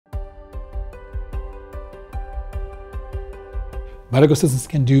Medical assistants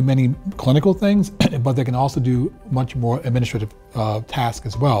can do many clinical things, but they can also do much more administrative tasks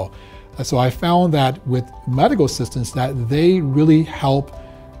as well. So I found that with medical assistants that they really help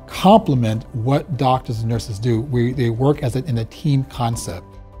complement what doctors and nurses do. They work in a team concept.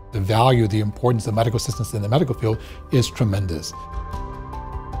 The value, the importance of medical assistants in the medical field is tremendous.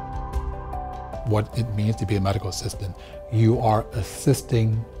 What it means to be a medical assistant, you are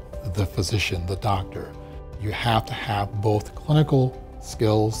assisting the physician, the doctor. You have to have both clinical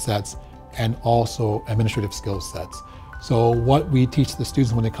skill sets and also administrative skill sets. So what we teach the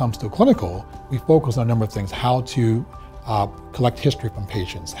students when it comes to clinical, we focus on a number of things: how to collect history from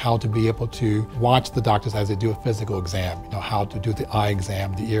patients, how to be able to watch the doctors as they do a physical exam, how to do the eye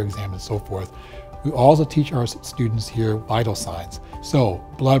exam, the ear exam, and so forth. We also teach our students here vital signs. So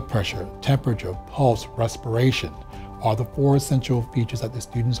blood pressure, temperature, pulse, respiration are the 4 essential features that the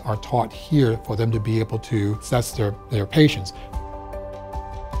students are taught here for them to be able to assess their patients.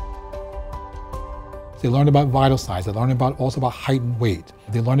 They learn about vital signs. They learn also about height and weight.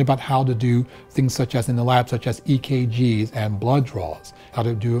 They learn about how to do things such as in the lab, such as EKGs and blood draws, how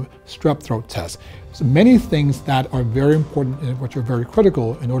to do strep throat tests. So many things that are very important and which are very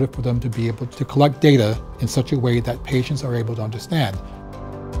critical in order for them to be able to collect data in such a way that patients are able to understand.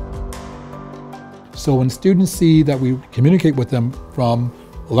 So when students see that we communicate with them from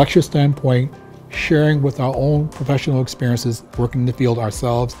a lecture standpoint, sharing with our own professional experiences, working in the field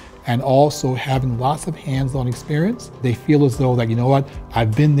ourselves, and also having lots of hands-on experience, they feel as though that, you know what,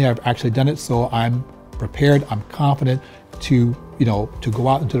 I've been there, I've actually done it, so I'm prepared, I'm confident to go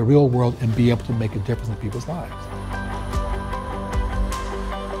out into the real world and be able to make a difference in people's lives.